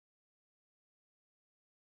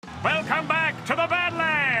Welcome back to the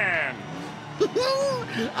Badlands!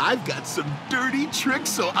 I've got some dirty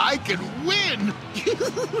tricks so I can win!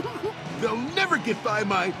 They'll never get by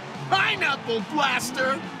my pineapple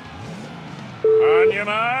blaster! On your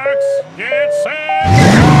marks, get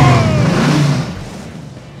set, go!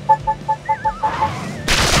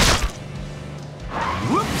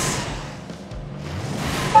 Whoops!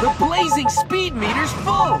 The blazing speed meter's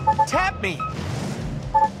full! Tap me!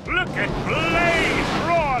 Look at Blaze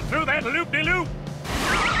roar through that loop-de-loop!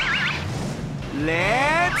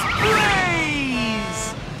 Let's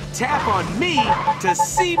blaze! Tap on me to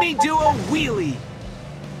see me do a wheelie.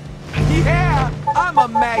 Yeah, I'm a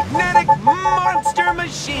magnetic monster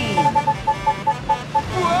machine.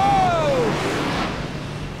 Whoa!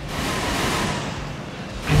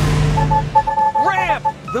 Ramp!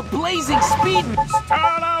 The blazing speed.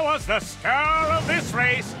 Starla was the star of this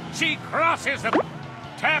race. She crosses the...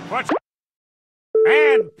 Tap what...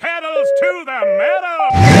 And pedals to the meadow!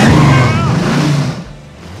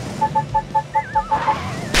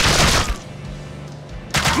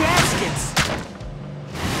 Gaskets!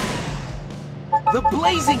 The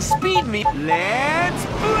blazing speed me. Let's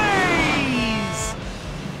blaze!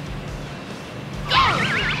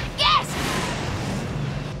 Yes!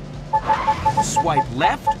 Swipe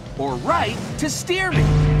left or right to steer me.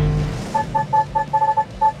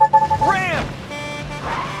 Ramp!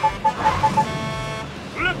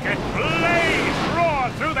 Look at Blaze roar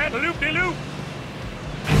through that loop-de-loop!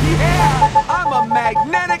 Yeah, I'm a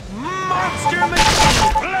magnetic monster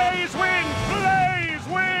machine! Blaze wins! Blaze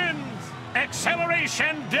wins!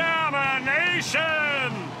 Acceleration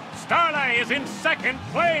domination! Starlight is in second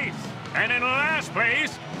place, and in last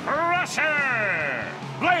place, Crusher!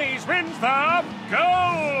 Blaze wins the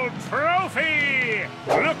gold trophy!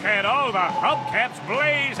 Look at all the hubcaps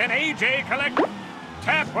Blaze and AJ collect.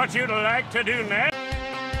 Tap what you'd like to do next.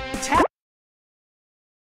 Tap.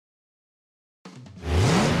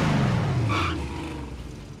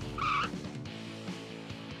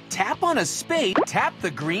 Tap on a spade, tap the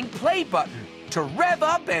green play button to rev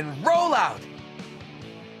up and roll out.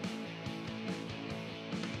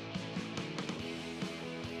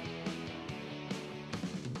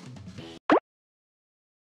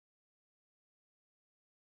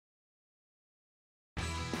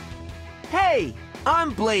 Hey,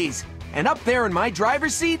 I'm Blaze, and up there in my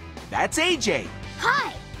driver's seat, that's AJ.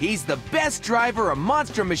 Hi! He's the best driver a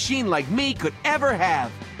monster machine like me could ever have.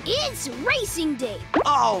 It's racing day!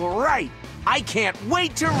 All right, I can't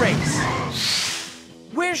wait to race.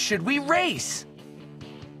 Where should we race?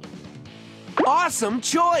 Awesome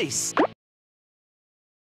choice.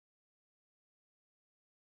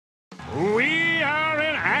 We are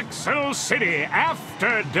in Axle City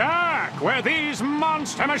after dark, where these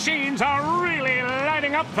monster machines are really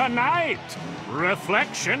lighting up the night.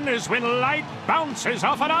 Reflection is when light bounces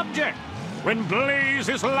off an object. When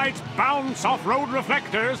Blaze's lights bounce off road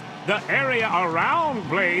reflectors, the area around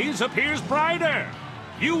Blaze appears brighter.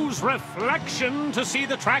 Use reflection to see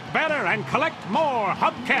the track better and collect more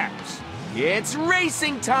hubcaps. It's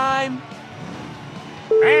racing time.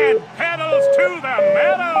 And pedals to the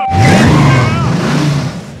meadow!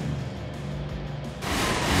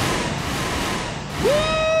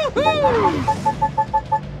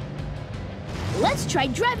 Let's try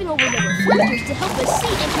driving over the reflectors to help us see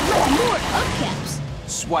and collect more hubcaps.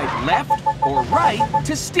 Swipe left or right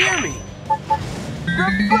to steer me.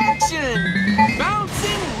 Reflection!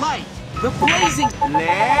 Bouncing light! The blazing...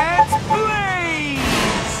 Let's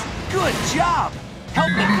blaze! Good job!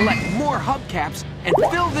 Help me collect more hubcaps and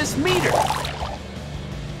fill this meter.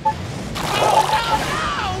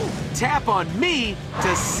 Tap on me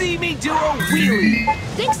to see me do a wheelie.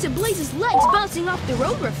 Thanks to Blaze's lights bouncing off the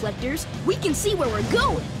road reflectors, we can see where we're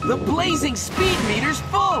going. The blazing speed meter's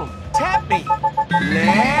full. Tap me.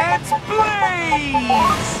 Let's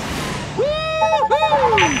blaze!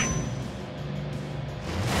 Woo-hoo!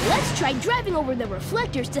 Let's try driving over the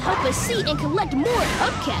reflectors to help us see and collect more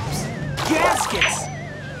hubcaps. Gaskets!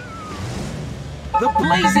 The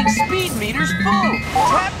blazing speed meter's full.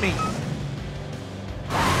 Tap me.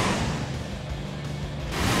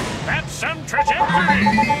 That's some trajectory!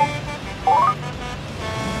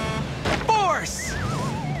 Force!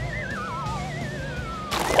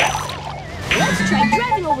 Let's try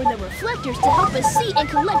driving over the reflectors to help us see and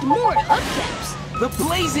collect more hubcaps. The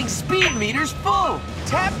blazing speed meter's full.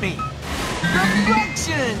 Tap me.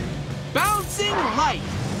 Reflection! Bouncing light.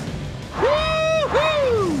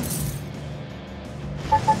 Woo-hoo!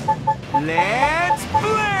 Let's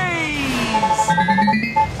blaze!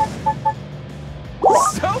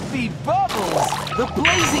 Soapy bubbles! The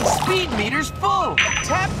blazing speed meter's full.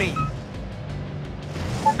 Tap me.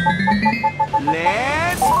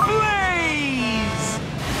 Let's blaze!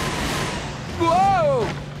 Whoa!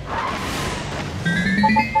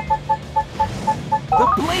 The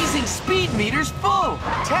blazing speed meter's full.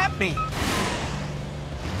 Tap me.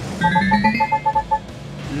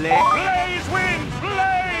 Blaze wins!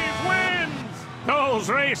 Blaze wins! Those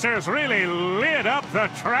racers really lit up the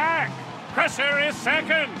track. Crusher is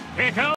second. Pickle